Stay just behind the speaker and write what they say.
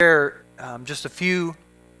share just a few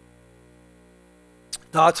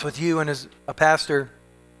thoughts with you, and as a pastor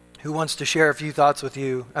who wants to share a few thoughts with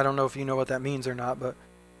you, I don't know if you know what that means or not, but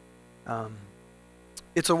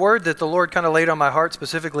it's a word that the Lord kind of laid on my heart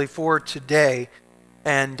specifically for today,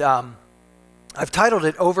 and I've titled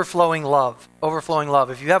it Overflowing Love. Overflowing Love.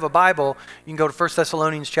 If you have a Bible, you can go to 1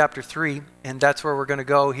 Thessalonians chapter 3, and that's where we're going to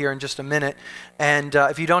go here in just a minute. And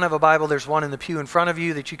if you don't have a Bible, there's one in the pew in front of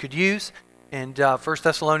you that you could use. And 1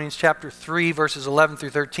 Thessalonians chapter 3, verses 11 through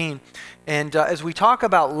 13. And as we talk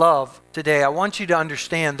about love today, I want you to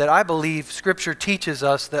understand that I believe Scripture teaches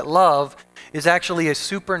us that love is actually a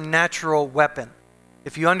supernatural weapon.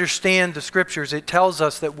 If you understand the Scriptures, it tells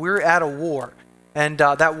us that we're at a war. And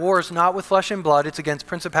that war is not with flesh and blood. It's against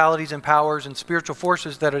principalities and powers and spiritual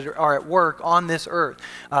forces that are at work on this earth.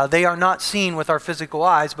 They are not seen with our physical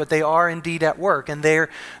eyes, but they are indeed at work. And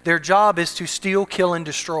their job is to steal, kill, and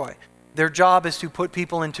destroy. Their job is to put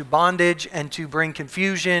people into bondage and to bring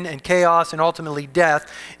confusion and chaos and ultimately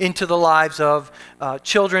death into the lives of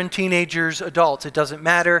children, teenagers, adults. It doesn't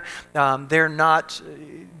matter. They're not,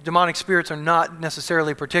 demonic spirits are not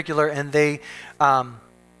necessarily particular, and they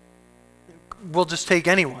will just take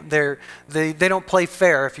anyone. They don't play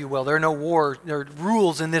fair, if you will. There are no there are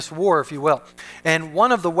rules in this war, if you will. And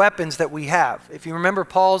one of the weapons that we have, if you remember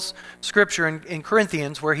Paul's scripture in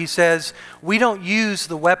Corinthians where he says, we don't use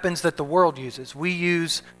the weapons that the world uses. We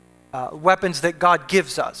use weapons that God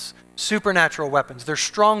gives us, supernatural weapons. They're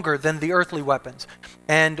stronger than the earthly weapons.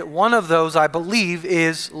 And one of those, I believe,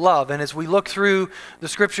 is love. And as we look through the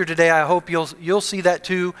scripture today, I hope you'll see that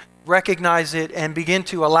too, recognize it, and begin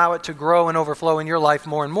to allow it to grow and overflow in your life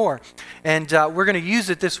more and more. And we're going to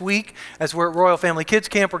use it this week as we're at Royal Family Kids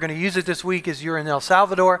Camp. We're going to use it this week as you're in El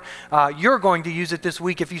Salvador. You're going to use it this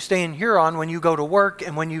week if you stay in Huron when you go to work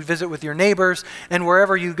and when you visit with your neighbors and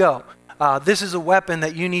wherever you go. This is a weapon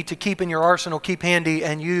that you need to keep in your arsenal, keep handy,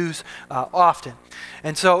 and use often.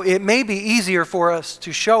 And so it may be easier for us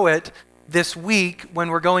to show it this week when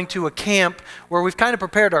we're going to a camp where we've kind of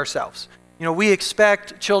prepared ourselves. You know, we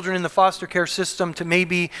expect children in the foster care system to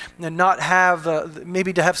maybe not have,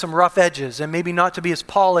 maybe to have some rough edges and maybe not to be as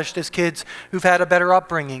polished as kids who've had a better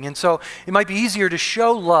upbringing. And so it might be easier to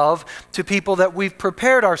show love to people that we've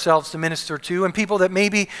prepared ourselves to minister to, and people that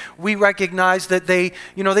maybe we recognize that they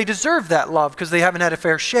deserve that love because they haven't had a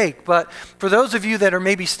fair shake. But for those of you that are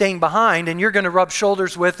maybe staying behind and you're going to rub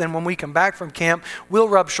shoulders with, and when we come back from camp, we'll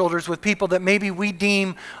rub shoulders with people that maybe we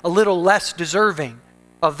deem a little less deserving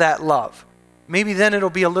of that love. Maybe then it'll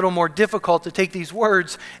be a little more difficult to take these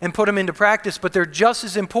words and put them into practice, but they're just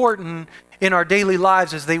as important in our daily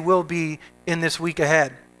lives as they will be in this week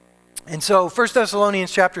ahead. And so 1 Thessalonians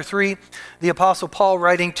chapter 3, the Apostle Paul,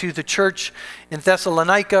 writing to the church in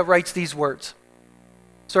Thessalonica, writes these words.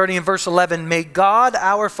 Starting in verse 11, "May God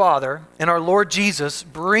our Father and our Lord Jesus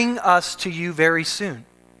bring us to you very soon.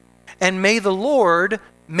 And may the Lord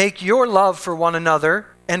make your love for one another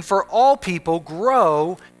and for all people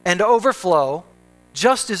grow and overflow,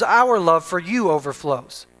 just as our love for you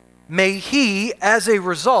overflows. May He, as a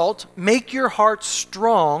result, make your hearts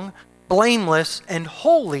strong, blameless, and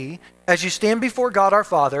holy as you stand before God our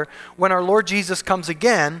Father when our Lord Jesus comes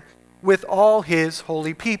again with all His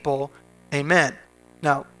holy people. Amen."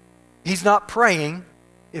 Now, he's not praying.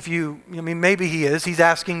 Maybe he is. He's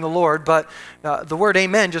asking the Lord, but the word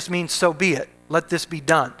amen just means so be it. Let this be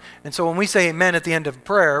done. And so when we say amen at the end of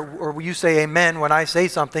prayer, or you say amen when I say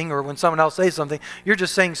something, or when someone else says something, you're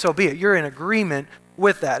just saying so be it. You're in agreement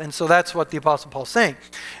with that. And so that's what the Apostle Paul's saying.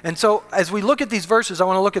 And so as we look at these verses, I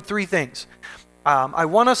want to look at three things. I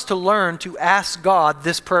want us to learn to ask God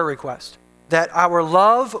this prayer request, that our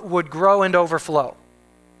love would grow and overflow.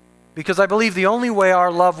 Because I believe the only way our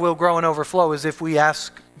love will grow and overflow is if we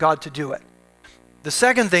ask God to do it. The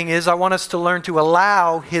second thing is I want us to learn to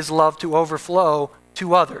allow His love to overflow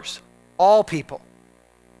to others, all people.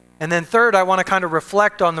 And then third, I want to kind of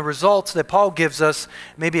reflect on the results that Paul gives us,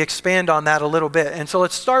 maybe expand on that a little bit. And so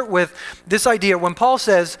let's start with this idea. When Paul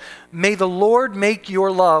says, "May the Lord make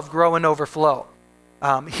your love grow and overflow,"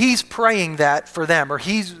 he's praying that for them, or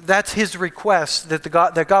that's his request that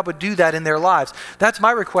God would do that in their lives. That's my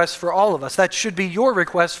request for all of us. That should be your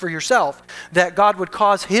request for yourself, that God would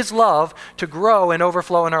cause His love to grow and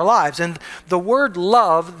overflow in our lives. And the word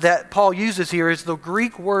love that Paul uses here is the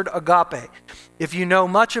Greek word agape. If you know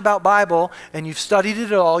much about Bible and you've studied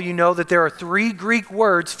it at all, you know that there are three Greek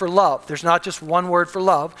words for love. There's not just one word for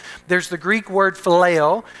love. There's the Greek word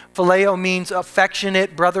phileo. Phileo means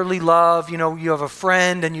affectionate, brotherly love. You know, you have a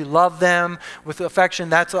friend and you love them with affection.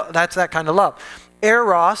 That's that kind of love.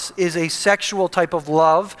 Eros is a sexual type of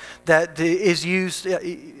love that is used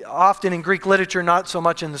often in Greek literature, not so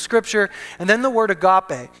much in the scripture. And then the word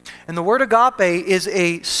agape. And the word agape is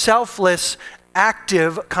a selfless,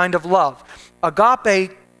 active kind of love.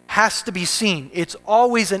 Agape has to be seen. It's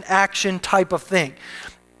always an action type of thing.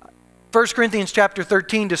 1 Corinthians chapter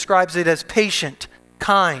 13 describes it as patient,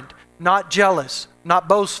 kind, not jealous, not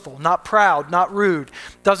boastful, not proud, not rude,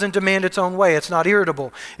 doesn't demand its own way, it's not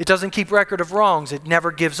irritable, it doesn't keep record of wrongs, it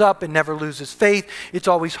never gives up, it never loses faith, it's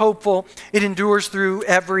always hopeful, it endures through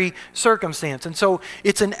every circumstance. And so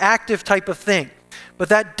it's an active type of thing. But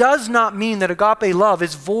that does not mean that agape love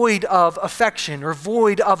is void of affection or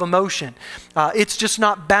void of emotion. It's just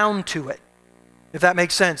not bound to it, if that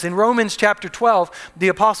makes sense. In Romans chapter 12, the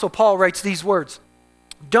Apostle Paul writes these words: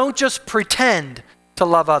 "Don't just pretend to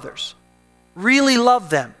love others. Really love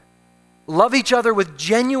them. Love each other with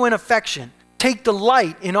genuine affection. Take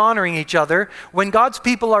delight in honoring each other. When God's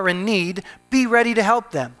people are in need, be ready to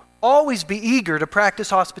help them. Always be eager to practice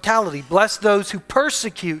hospitality. Bless those who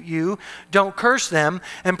persecute you. Don't curse them.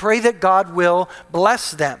 And pray that God will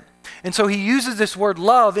bless them." And so he uses this word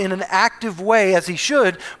love in an active way, as he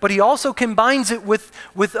should, but he also combines it with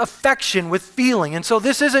affection, with feeling. And so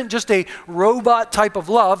this isn't just a robot type of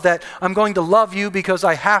love that I'm going to love you because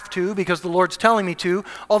I have to, because the Lord's telling me to,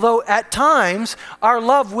 although at times our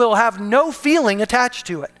love will have no feeling attached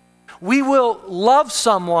to it. We will love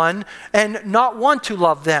someone and not want to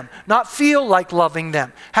love them, not feel like loving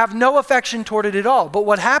them, have no affection toward it at all. But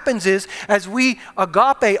what happens is, as we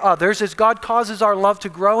agape others, as God causes our love to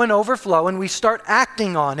grow and overflow and we start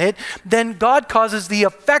acting on it, then God causes the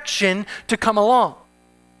affection to come along.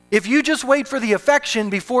 If you just wait for the affection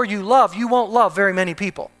before you love, you won't love very many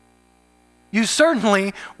people. You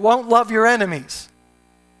certainly won't love your enemies.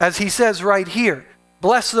 As he says right here,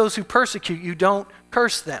 bless those who persecute you, don't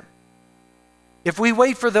curse them. If we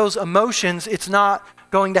wait for those emotions, it's not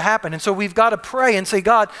going to happen. And so we've got to pray and say,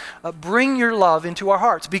 God, bring your love into our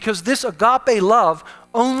hearts, because this agape love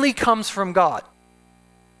only comes from God.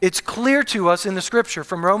 It's clear to us in the scripture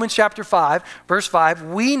from Romans chapter 5, verse 5,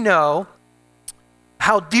 we know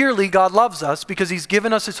how dearly God loves us because he's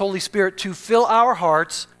given us his Holy Spirit to fill our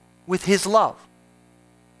hearts with his love.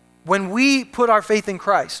 When we put our faith in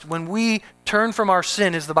Christ, when we turn from our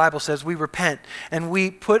sin, as the Bible says, we repent, and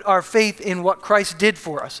we put our faith in what Christ did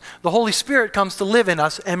for us, the Holy Spirit comes to live in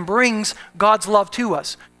us and brings God's love to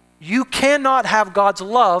us. You cannot have God's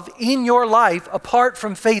love in your life apart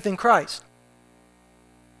from faith in Christ.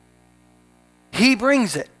 He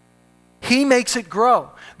brings it. He makes it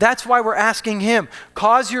grow. That's why we're asking him,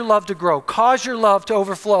 cause your love to grow, cause your love to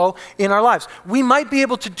overflow in our lives. We might be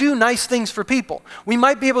able to do nice things for people. We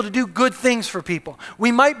might be able to do good things for people.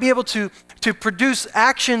 We might be able to produce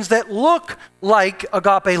actions that look like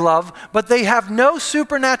agape love, but they have no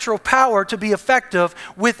supernatural power to be effective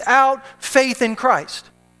without faith in Christ.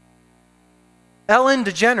 Ellen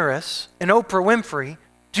DeGeneres and Oprah Winfrey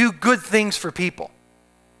do good things for people.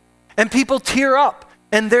 And people tear up.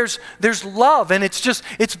 And there's love, and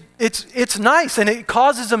it's nice, and it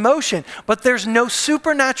causes emotion, but there's no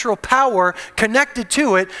supernatural power connected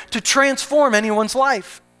to it to transform anyone's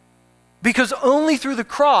life. Because only through the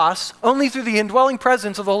cross, only through the indwelling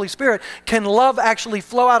presence of the Holy Spirit can love actually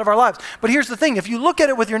flow out of our lives. But here's the thing, if you look at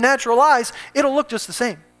it with your natural eyes, it'll look just the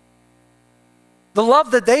same. The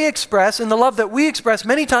love that they express and the love that we express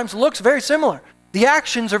many times looks very similar. The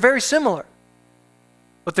actions are very similar.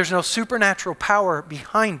 But there's no supernatural power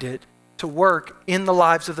behind it to work in the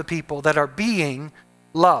lives of the people that are being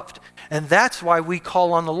loved. And that's why we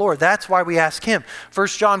call on the Lord. That's why we ask him.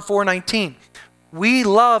 1 John 4:19, we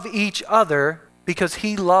love each other because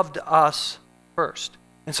he loved us first.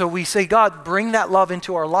 And so we say, God, bring that love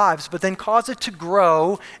into our lives, but then cause it to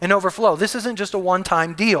grow and overflow. This isn't just a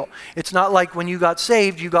one-time deal. It's not like when you got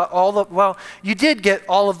saved, you got you did get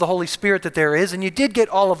all of the Holy Spirit that there is, and you did get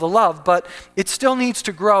all of the love, but it still needs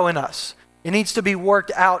to grow in us. It needs to be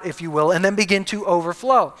worked out, if you will, and then begin to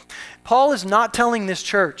overflow. Paul is not telling this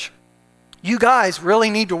church, you guys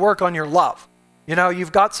really need to work on your love.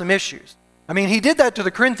 You've got some issues. I mean, he did that to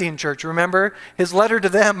the Corinthian church, remember? His letter to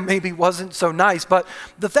them maybe wasn't so nice, but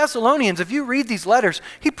the Thessalonians, if you read these letters,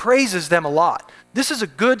 he praises them a lot. This is a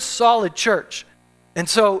good, solid church. And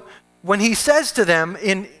so when he says to them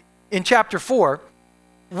in chapter 4,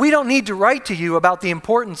 we don't need to write to you about the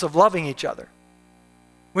importance of loving each other.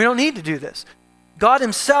 We don't need to do this. God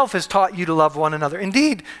himself has taught you to love one another.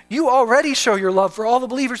 Indeed, you already show your love for all the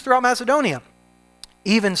believers throughout Macedonia.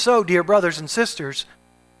 Even so, dear brothers and sisters,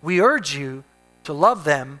 we urge you to love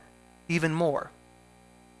them even more.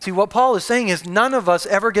 See, what Paul is saying is none of us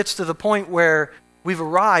ever gets to the point where we've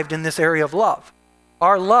arrived in this area of love.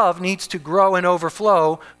 our love needs to grow and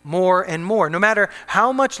overflow more and more. No matter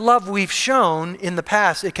how much love we've shown in the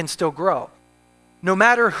past, it can still grow. No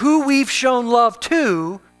matter who we've shown love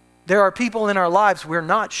to, there are people in our lives we're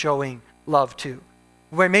not showing love to.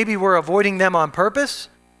 Where maybe we're avoiding them on purpose,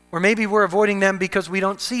 or maybe we're avoiding them because we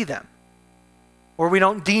don't see them, or we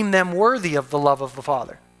don't deem them worthy of the love of the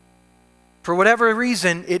Father. For whatever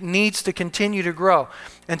reason, it needs to continue to grow.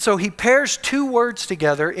 And so he pairs two words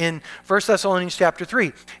together in 1 Thessalonians chapter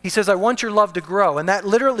 3. He says, I want your love to grow. And that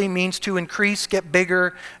literally means to increase, get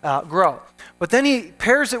bigger, grow. But then he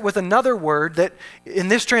pairs it with another word that in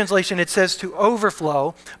this translation it says to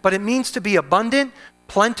overflow, but it means to be abundant,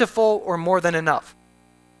 plentiful, or more than enough.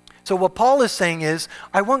 So what Paul is saying is,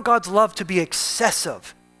 I want God's love to be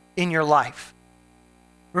excessive in your life.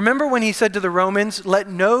 Remember when he said to the Romans, let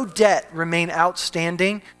no debt remain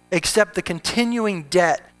outstanding except the continuing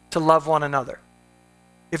debt to love one another.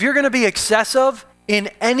 If you're going to be excessive in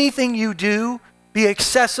anything you do, be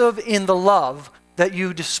excessive in the love that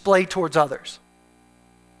you display towards others.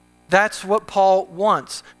 That's what Paul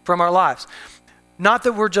wants from our lives. Not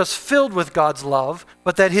that we're just filled with God's love,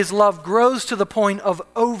 but that his love grows to the point of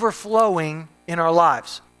overflowing in our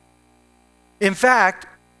lives. In fact,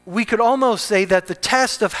 we could almost say that the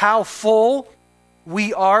test of how full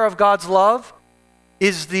we are of God's love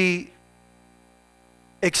is the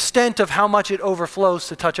extent of how much it overflows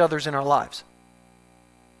to touch others in our lives.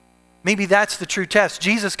 Maybe that's the true test.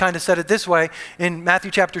 Jesus kind of said it this way in Matthew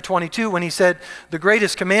chapter 22 when he said, the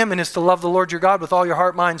greatest commandment is to love the Lord your God with all your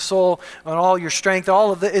heart, mind, soul, and all your strength.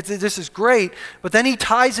 All of this is great, but then he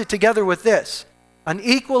ties it together with this, an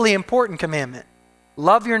equally important commandment.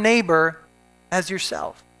 Love your neighbor as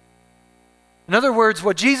yourself. In other words,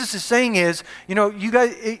 what Jesus is saying is,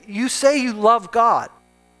 you say you love God,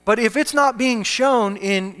 but if it's not being shown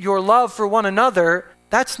in your love for one another,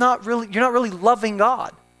 you're not really loving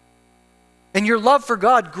God. And your love for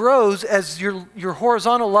God grows as your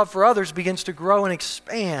horizontal love for others begins to grow and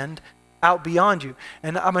expand out beyond you.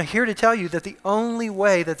 And I'm here to tell you that the only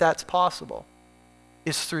way that that's possible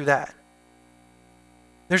is through that.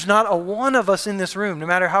 There's not a one of us in this room, no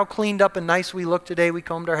matter how cleaned up and nice we look today, we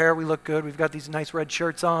combed our hair, we look good, we've got these nice red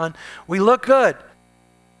shirts on, we look good,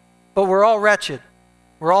 but we're all wretched.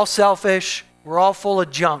 We're all selfish. We're all full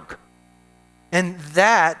of junk. And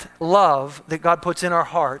that love that God puts in our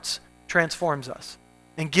hearts transforms us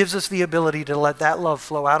and gives us the ability to let that love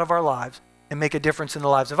flow out of our lives and make a difference in the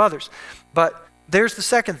lives of others. But there's the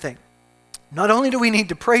second thing. Not only do we need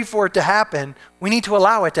to pray for it to happen, we need to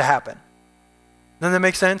allow it to happen. Doesn't that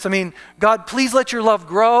make sense? I mean, God, please let your love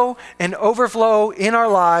grow and overflow in our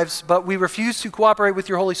lives, but we refuse to cooperate with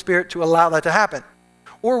your Holy Spirit to allow that to happen.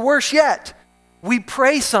 Or worse yet, we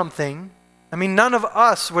pray something. I mean, none of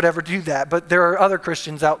us would ever do that, but there are other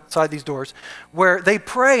Christians outside these doors where they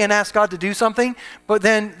pray and ask God to do something, but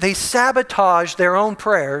then they sabotage their own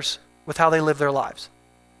prayers with how they live their lives.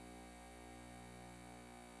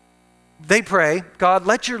 They pray, God,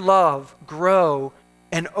 let your love grow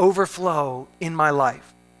and overflow in my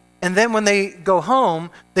life. And then when they go home,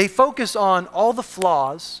 they focus on all the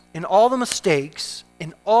flaws and all the mistakes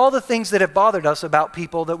and all the things that have bothered us about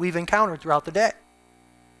people that we've encountered throughout the day.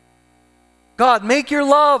 God, make your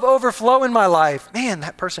love overflow in my life. Man,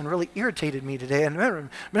 that person really irritated me today. And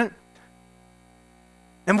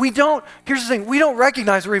we don't, here's the thing, we don't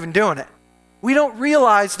recognize we're even doing it. We don't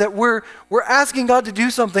realize that we're asking God to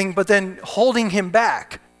do something, but then holding him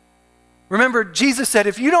back. Remember, Jesus said,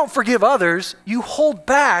 if you don't forgive others, you hold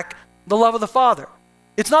back the love of the Father.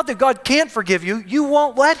 It's not that God can't forgive you, you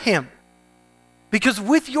won't let him. Because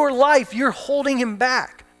with your life, you're holding him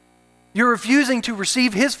back. You're refusing to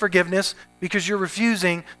receive his forgiveness because you're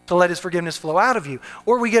refusing to let his forgiveness flow out of you.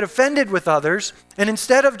 Or we get offended with others, and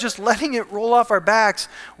instead of just letting it roll off our backs,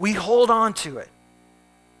 we hold on to it.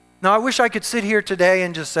 Now, I wish I could sit here today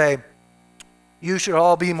and just say, you should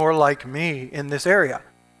all be more like me in this area.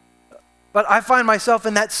 But I find myself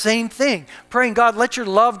in that same thing, praying, God, let your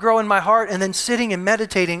love grow in my heart, and then sitting and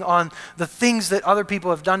meditating on the things that other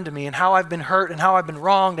people have done to me and how I've been hurt and how I've been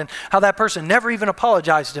wronged and how that person never even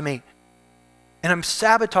apologized to me. And I'm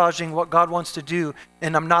sabotaging what God wants to do,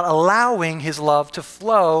 and I'm not allowing his love to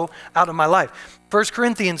flow out of my life. 1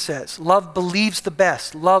 Corinthians says, love believes the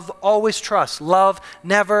best. Love always trusts. Love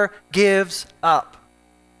never gives up.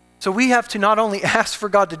 So we have to not only ask for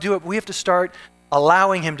God to do it, but we have to start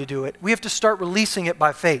allowing him to do it. We have to start releasing it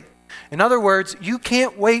by faith. In other words, you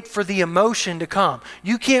can't wait for the emotion to come.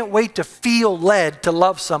 You can't wait to feel led to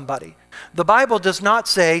love somebody. The Bible does not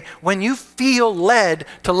say when you feel led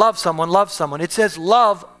to love someone, love someone. It says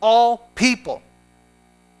love all people.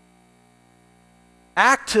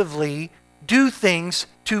 Actively do things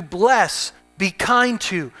to bless, be kind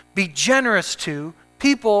to, be generous to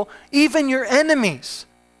people, even your enemies.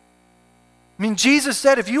 I mean, Jesus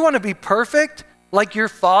said, if you want to be perfect, like your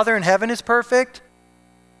Father in heaven is perfect,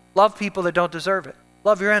 love people that don't deserve it.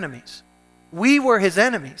 Love your enemies. We were his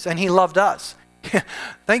enemies, and he loved us.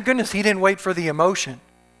 Thank goodness he didn't wait for the emotion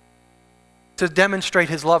to demonstrate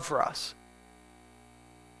his love for us.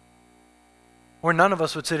 Or none of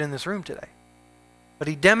us would sit in this room today. But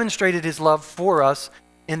he demonstrated his love for us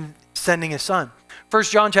in sending his son. 1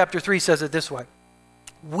 John chapter 3 says it this way.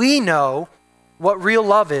 We know what real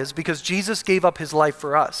love is because Jesus gave up his life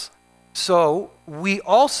for us. So we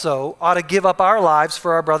also ought to give up our lives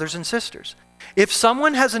for our brothers and sisters. If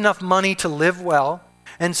someone has enough money to live well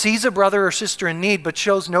and sees a brother or sister in need but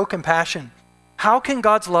shows no compassion, how can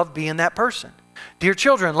God's love be in that person? Dear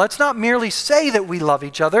children, let's not merely say that we love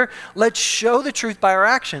each other. Let's show the truth by our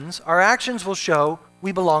actions. Our actions will show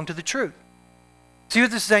we belong to the truth. See what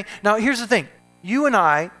this is saying? Now, here's the thing. You and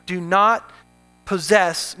I do not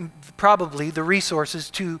possess probably the resources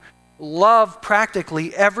to love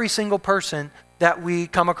practically every single person that we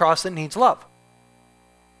come across that needs love.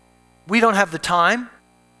 We don't have the time.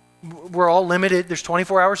 We're all limited. There's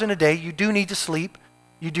 24 hours in a day. You do need to sleep.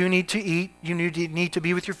 You do need to eat. You need to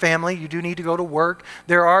be with your family. You do need to go to work.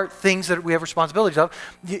 There are things that we have responsibilities of.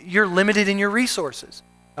 You're limited in your resources.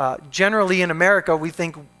 Generally in America, we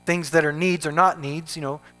think things that are needs are not needs. You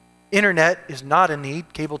know, internet is not a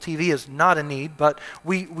need. Cable TV is not a need. But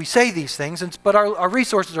we say these things, but our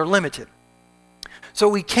resources are limited. So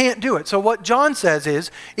we can't do it. So what John says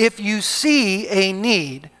is, if you see a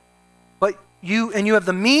need, but you have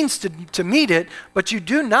the means to meet it, but you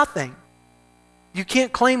do nothing, you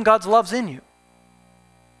can't claim God's love's in you.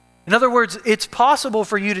 In other words, it's possible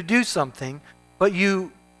for you to do something, but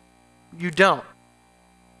you don't.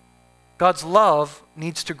 God's love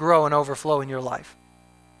needs to grow and overflow in your life.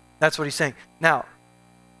 That's what he's saying. Now,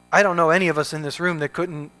 I don't know any of us in this room that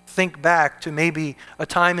couldn't think back to maybe a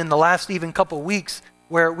time in the last even couple weeks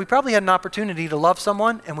where we probably had an opportunity to love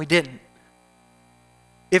someone and we didn't.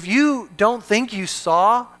 If you don't think you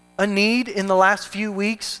saw a need in the last few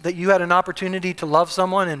weeks that you had an opportunity to love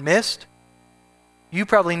someone and missed, you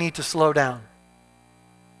probably need to slow down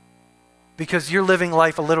because you're living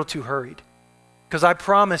life a little too hurried. Because I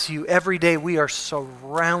promise you, every day we are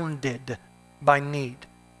surrounded by need.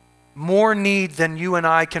 More need than you and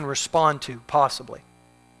I can respond to, possibly.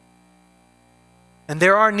 And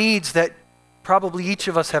there are needs that probably each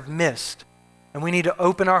of us have missed. And we need to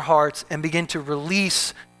open our hearts and begin to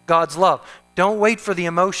release God's love. Don't wait for the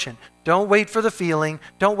emotion. Don't wait for the feeling.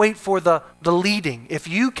 Don't wait for the leading. If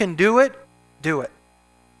you can do it, do it.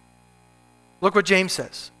 Look what James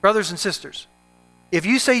says. Brothers and sisters, if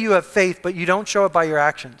you say you have faith but you don't show it by your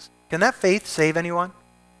actions, can that faith save anyone?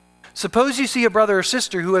 Suppose you see a brother or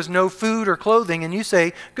sister who has no food or clothing and you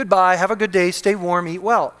say, goodbye, have a good day, stay warm, eat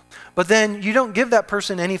well. But then you don't give that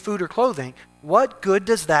person any food or clothing. What good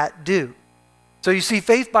does that do? So you see,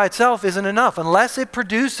 faith by itself isn't enough. Unless it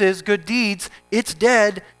produces good deeds, it's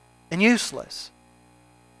dead and useless.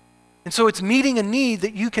 And so it's meeting a need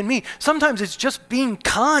that you can meet. Sometimes it's just being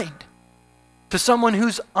kind to someone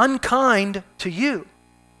who's unkind to you.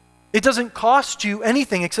 It doesn't cost you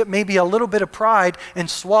anything except maybe a little bit of pride and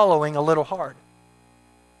swallowing a little hard.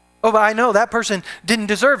 Oh, but I know that person didn't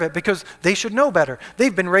deserve it because they should know better.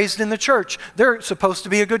 They've been raised in the church. They're supposed to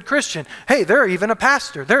be a good Christian. Hey, they're even a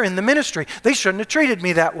pastor. They're in the ministry. They shouldn't have treated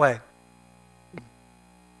me that way. I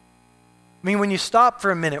mean, when you stop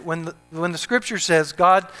for a minute, when the scripture says,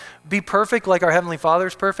 God, be perfect like our Heavenly Father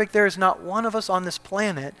is perfect, there is not one of us on this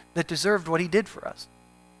planet that deserved what he did for us.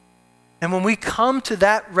 And when we come to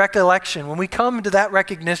that recollection, when we come to that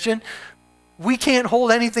recognition, we can't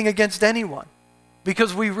hold anything against anyone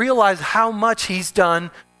because we realize how much he's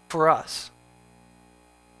done for us.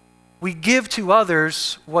 We give to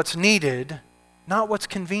others what's needed, not what's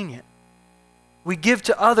convenient. We give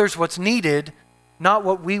to others what's needed, not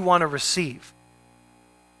what we want to receive.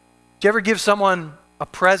 Did you ever give someone a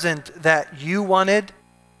present that you wanted,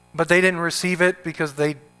 but they didn't receive it because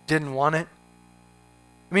they didn't want it?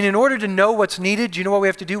 I mean, in order to know what's needed, do you know what we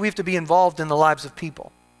have to do? We have to be involved in the lives of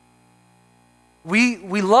people. We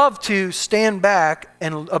love to stand back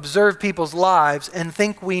and observe people's lives and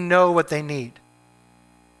think we know what they need.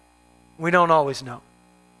 We don't always know.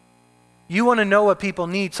 You want to know what people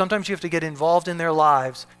need, sometimes you have to get involved in their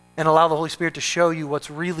lives and allow the Holy Spirit to show you what's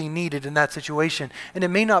really needed in that situation. And it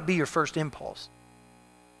may not be your first impulse.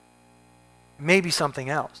 It may be something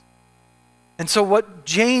else. And so what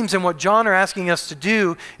James and what John are asking us to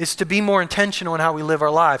do is to be more intentional in how we live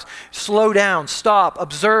our lives. Slow down, stop,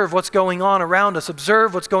 observe what's going on around us,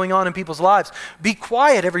 observe what's going on in people's lives. Be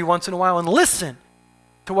quiet every once in a while and listen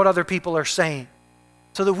to what other people are saying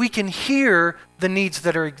so that we can hear the needs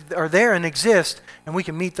that are there and exist, and we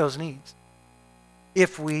can meet those needs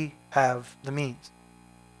if we have the means.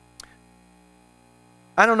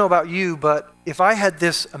 I don't know about you, but if I had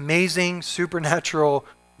this amazing, supernatural,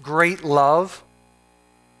 great love,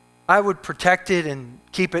 I would protect it and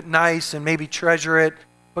keep it nice and maybe treasure it,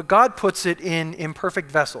 but God puts it in imperfect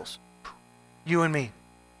vessels, you and me.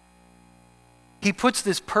 He puts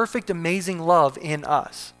this perfect, amazing love in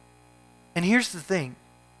us. And here's the thing.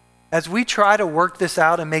 As we try to work this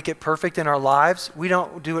out and make it perfect in our lives, we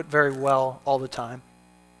don't do it very well all the time.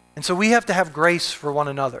 And so we have to have grace for one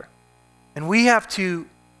another. And we have to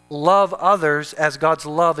love others as God's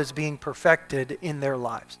love is being perfected in their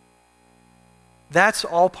lives. That's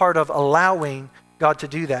all part of allowing God to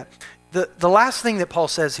do that. The last thing that Paul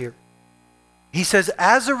says here, he says,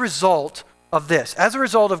 as a result of this, as a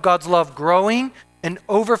result of God's love growing and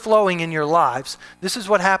overflowing in your lives, this is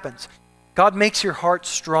what happens. God makes your heart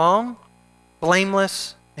strong,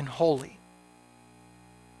 blameless, and holy.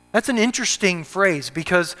 That's an interesting phrase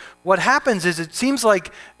because what happens is it seems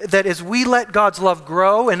like that as we let God's love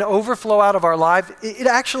grow and overflow out of our life, it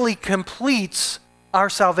actually completes our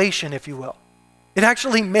salvation, if you will. It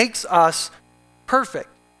actually makes us perfect,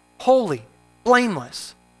 holy,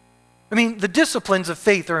 blameless. I mean, the disciplines of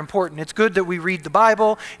faith are important. It's good that we read the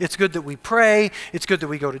Bible. It's good that we pray. It's good that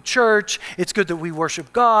we go to church. It's good that we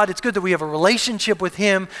worship God. It's good that we have a relationship with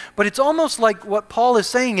Him. But it's almost like what Paul is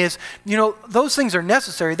saying is, those things are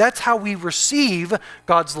necessary. That's how we receive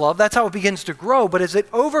God's love. That's how it begins to grow. But as it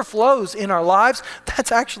overflows in our lives,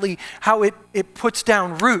 that's actually how it puts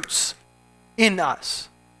down roots in us.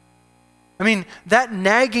 I mean, that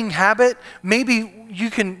nagging habit, maybe you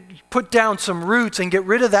can put down some roots and get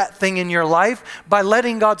rid of that thing in your life by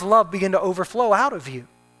letting God's love begin to overflow out of you.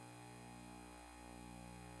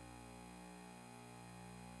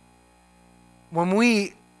 When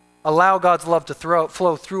we allow God's love to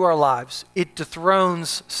flow through our lives, it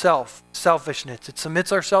dethrones selfishness. It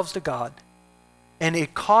submits ourselves to God, and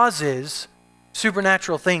it causes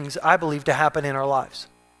supernatural things, I believe, to happen in our lives.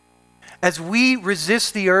 As we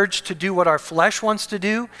resist the urge to do what our flesh wants to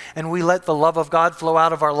do, and we let the love of God flow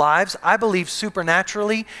out of our lives, I believe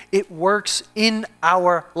supernaturally it works in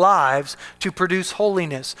our lives to produce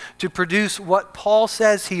holiness, to produce what Paul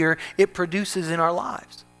says here it produces in our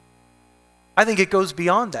lives. I think it goes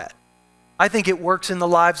beyond that. I think it works in the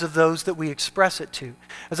lives of those that we express it to.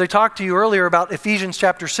 As I talked to you earlier about Ephesians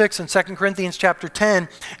chapter 6 and 2 Corinthians chapter 10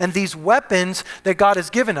 and these weapons that God has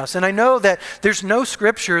given us. And I know that there's no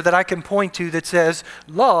scripture that I can point to that says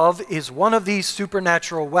love is one of these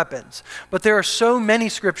supernatural weapons. But there are so many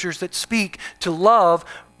scriptures that speak to love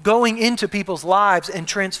going into people's lives and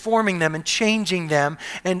transforming them and changing them.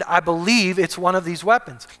 And I believe it's one of these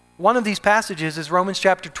weapons. One of these passages is Romans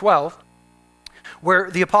chapter 12.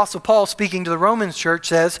 Where the Apostle Paul, speaking to the Romans church,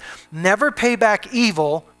 says, never pay back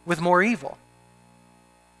evil with more evil.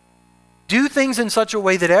 Do things in such a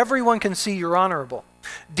way that everyone can see you're honorable.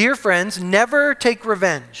 Dear friends, never take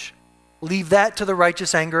revenge. Leave that to the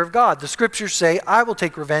righteous anger of God. The scriptures say, I will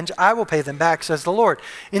take revenge, I will pay them back, says the Lord.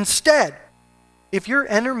 Instead, if your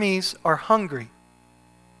enemies are hungry,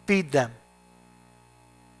 feed them.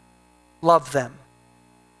 Love them.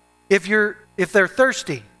 If they're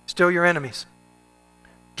thirsty, still your enemies.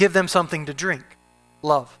 Give them something to drink.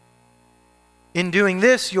 Love. In doing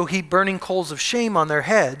this, you'll heap burning coals of shame on their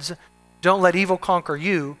heads. Don't let evil conquer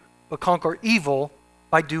you, but conquer evil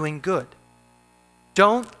by doing good.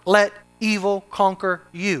 Don't let evil conquer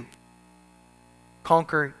you.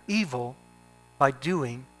 Conquer evil by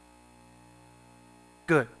doing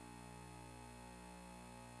good.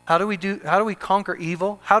 How do we conquer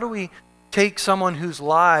evil? How do we take someone whose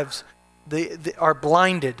lives they are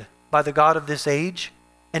blinded by the God of this age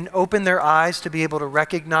and open their eyes to be able to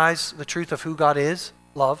recognize the truth of who God is?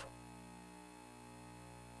 Love.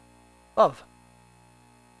 Love.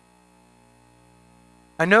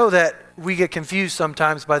 I know that we get confused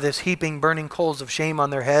sometimes by this heaping burning coals of shame on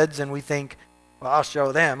their heads, and we think, well, I'll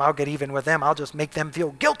show them. I'll get even with them. I'll just make them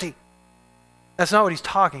feel guilty. That's not what he's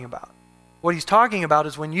talking about. What he's talking about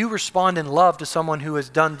is when you respond in love to someone who has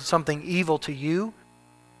done something evil to you,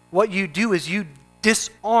 what you do is you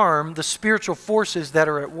disarm the spiritual forces that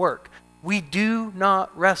are at work. We do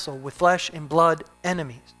not wrestle with flesh and blood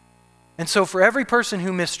enemies. And so for every person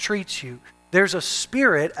who mistreats you, there's a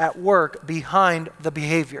spirit at work behind the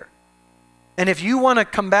behavior. And if you want to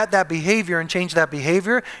combat that behavior and change that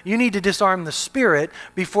behavior, you need to disarm the spirit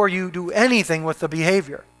before you do anything with the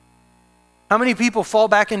behavior. How many people fall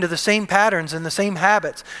back into the same patterns and the same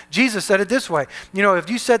habits? Jesus said it this way. If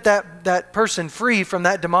you set that person free from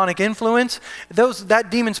that demonic influence,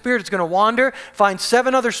 that demon spirit is going to wander, find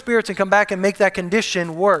 7 other spirits and come back and make that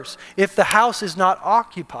condition worse if the house is not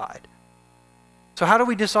occupied. So how do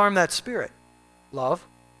we disarm that spirit? Love.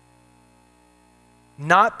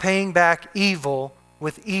 Not paying back evil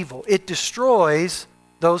with evil. It destroys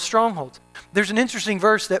those strongholds. There's an interesting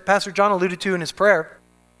verse that Pastor John alluded to in his prayer.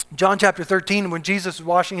 John chapter 13, when Jesus was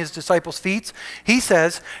washing his disciples' feet, he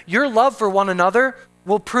says, your love for one another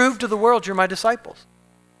will prove to the world you're my disciples.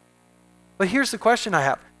 But here's the question I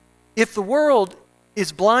have. If the world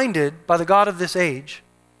is blinded by the God of this age,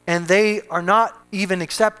 and they are not even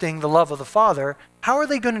accepting the love of the Father, how are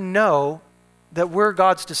they going to know that we're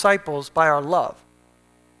God's disciples by our love?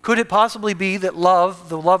 Could it possibly be that love,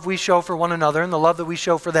 the love we show for one another and the love that we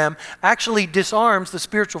show for them, actually disarms the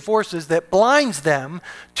spiritual forces that blinds them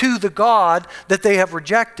to the God that they have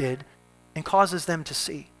rejected and causes them to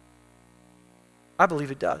see? I believe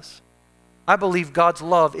it does. I believe God's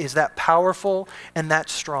love is that powerful and that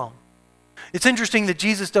strong. It's interesting that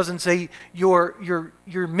Jesus doesn't say your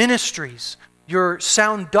ministries, your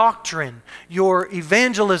sound doctrine, your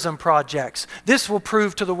evangelism projects. This will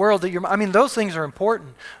prove to the world that those things are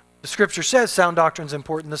important. The scripture says sound doctrine is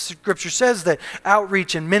important. The scripture says that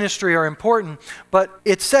outreach and ministry are important, but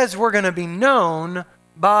it says we're going to be known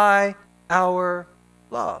by our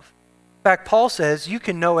love. In fact, Paul says you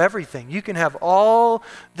can know everything. You can have all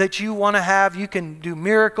that you want to have. You can do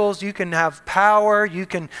miracles. You can have power. You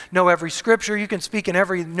can know every scripture. You can speak in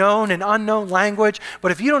every known and unknown language.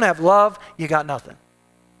 But if you don't have love, you got nothing.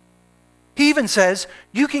 He even says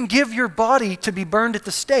you can give your body to be burned at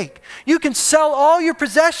the stake. You can sell all your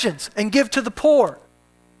possessions and give to the poor.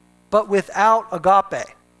 But without agape,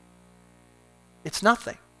 it's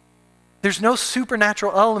nothing. There's no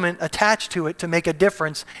supernatural element attached to it to make a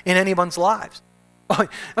difference in anyone's lives.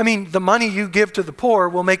 The money you give to the poor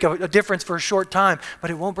will make a difference for a short time,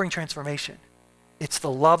 but it won't bring transformation. It's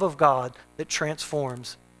the love of God that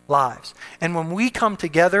transforms lives. And when we come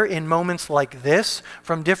together in moments like this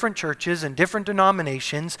from different churches and different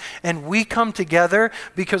denominations, and we come together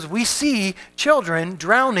because we see children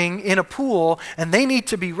drowning in a pool and they need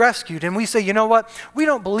to be rescued, and we say, you know what? We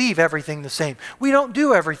don't believe everything the same. We don't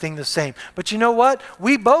do everything the same. But you know what?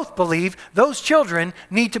 We both believe those children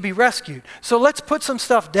need to be rescued. So let's put some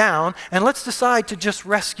stuff down and let's decide to just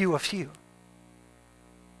rescue a few.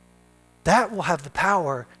 That will have the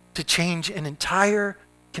power to change an entire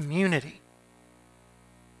community.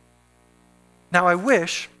 Now, I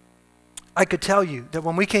wish I could tell you that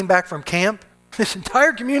when we came back from camp, this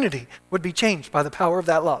entire community would be changed by the power of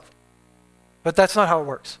that love. But that's not how it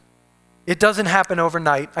works. It doesn't happen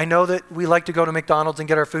overnight. I know that we like to go to McDonald's and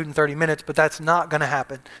get our food in 30 minutes, but that's not going to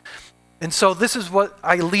happen. And so this is what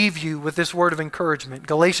I leave you with, this word of encouragement.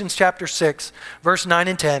 Galatians chapter 6, verse 9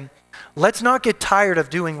 and 10. Let's not get tired of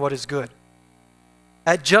doing what is good.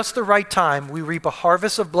 At just the right time, we reap a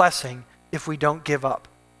harvest of blessing if we don't give up.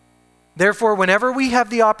 Therefore, whenever we have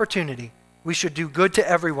the opportunity, we should do good to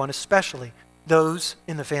everyone, especially those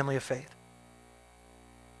in the family of faith.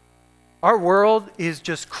 Our world is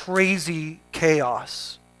just crazy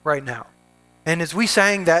chaos right now. And as we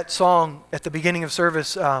sang that song at the beginning of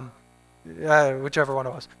service, whichever one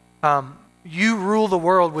it was, you rule the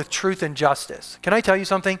world with truth and justice. Can I tell you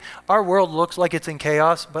something? Our world looks like it's in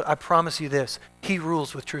chaos, but I promise you this, he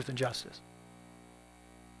rules with truth and justice.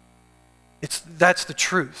 That's the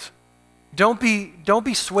truth. Don't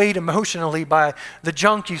be swayed emotionally by the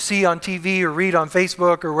junk you see on TV or read on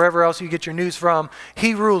Facebook or wherever else you get your news from.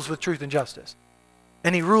 He rules with truth and justice.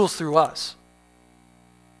 And he rules through us.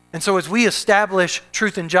 And so as we establish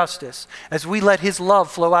truth and justice, as we let his love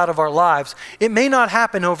flow out of our lives, it may not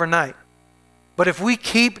happen overnight. But if we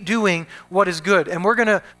keep doing what is good, and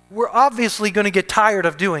we're obviously going to get tired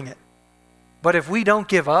of doing it. But if we don't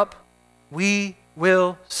give up, we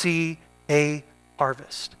will see a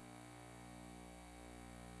harvest.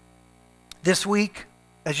 This week,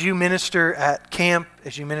 as you minister at camp,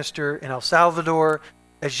 as you minister in El Salvador,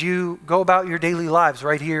 as you go about your daily lives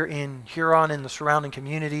right here in Huron and the surrounding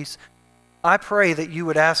communities, I pray that you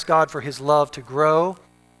would ask God for his love to grow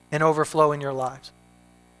and overflow in your lives.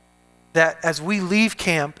 That as we leave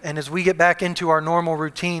camp and as we get back into our normal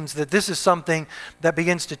routines, that this is something that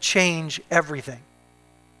begins to change everything.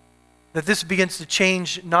 that this begins to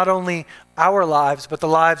change not only our lives, but the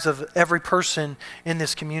lives of every person in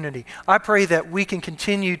this community. I pray that we can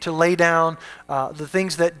continue to lay down the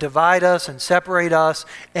things that divide us and separate us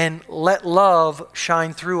and let love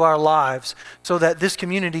shine through our lives so that this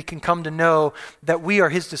community can come to know that we are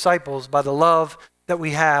his disciples by the love that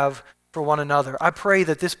we have for one another. I pray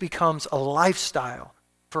that this becomes a lifestyle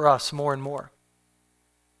for us more and more.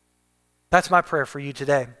 That's my prayer for you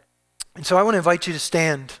today. And so I want to invite you to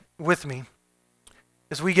stand with me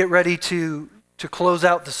as we get ready to close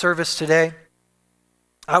out the service today.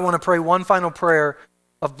 I want to pray one final prayer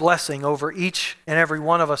of blessing over each and every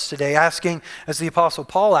one of us today, asking, as the Apostle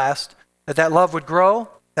Paul asked, that love would grow,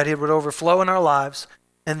 that it would overflow in our lives,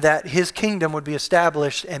 and that his kingdom would be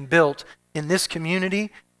established and built in this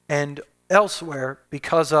community and elsewhere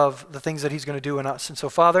because of the things that he's going to do in us. And so,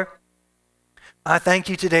 Father, I thank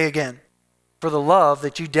you today again for the love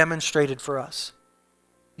that you demonstrated for us.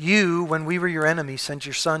 You, when we were your enemies, sent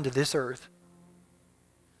your Son to this earth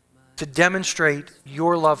to demonstrate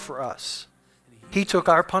your love for us. He took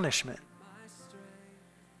our punishment.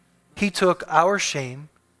 He took our shame.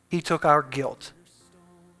 He took our guilt.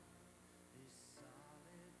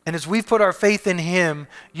 And as we've put our faith in him,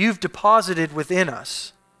 you've deposited within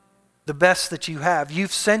us the best that you have.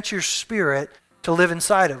 You've sent your Spirit to live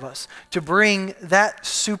inside of us, to bring that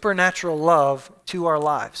supernatural love to our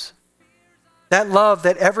lives. That love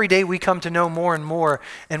that every day we come to know more and more,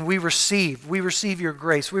 and we receive your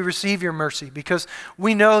grace, we receive your mercy, because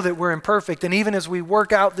we know that we're imperfect. And even as we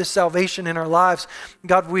work out this salvation in our lives,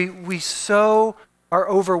 God, we so are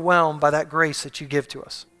overwhelmed by that grace that you give to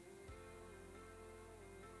us.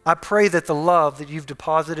 I pray that the love that you've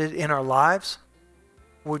deposited in our lives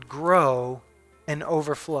would grow and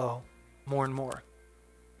overflow more and more.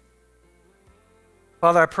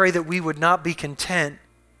 Father, I pray that we would not be content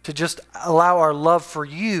to just allow our love for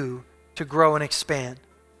you to grow and expand.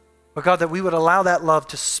 But God, that we would allow that love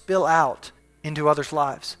to spill out into others'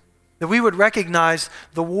 lives. That we would recognize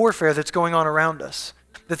the warfare that's going on around us.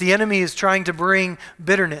 That the enemy is trying to bring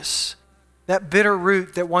bitterness, that bitter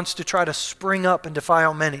root that wants to try to spring up and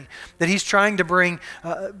defile many. That he's trying to bring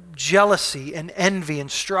jealousy and envy and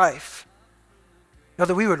strife. God,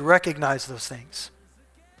 that we would recognize those things.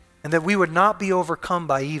 And that we would not be overcome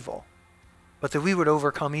by evil, but that we would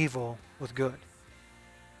overcome evil with good.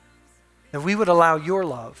 That we would allow your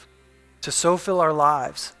love to so fill our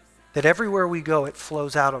lives that everywhere we go, it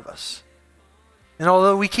flows out of us. And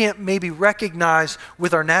although we can't maybe recognize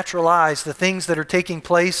with our natural eyes the things that are taking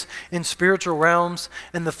place in spiritual realms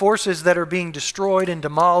and the forces that are being destroyed and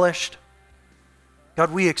demolished,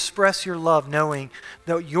 God, we express your love knowing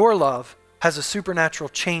that your love has a supernatural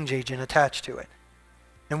change agent attached to it.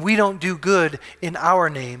 And we don't do good in our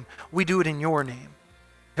name, we do it in your name.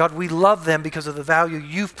 God, we love them because of the value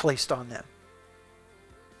you've placed on them.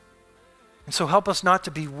 And so help us not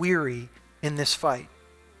to be weary in this fight.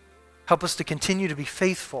 Help us to continue to be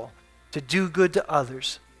faithful, to do good to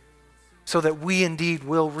others, so that we indeed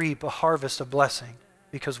will reap a harvest of blessing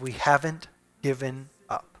because we haven't given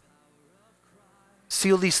up.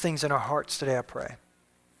 Seal these things in our hearts today, I pray.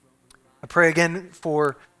 I pray again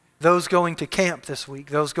for those going to camp this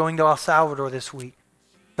week, those going to El Salvador this week.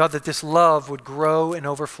 God, that this love would grow and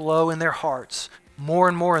overflow in their hearts more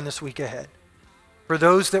and more in this week ahead. For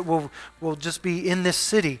those that will just be in this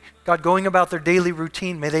city, God, going about their daily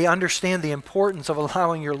routine, may they understand the importance of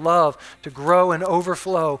allowing your love to grow and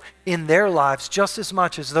overflow in their lives just as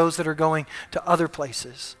much as those that are going to other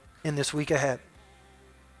places in this week ahead.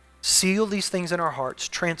 Seal these things in our hearts.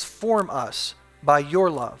 Transform us by your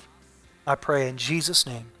love. I pray in Jesus'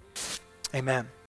 name. Amen.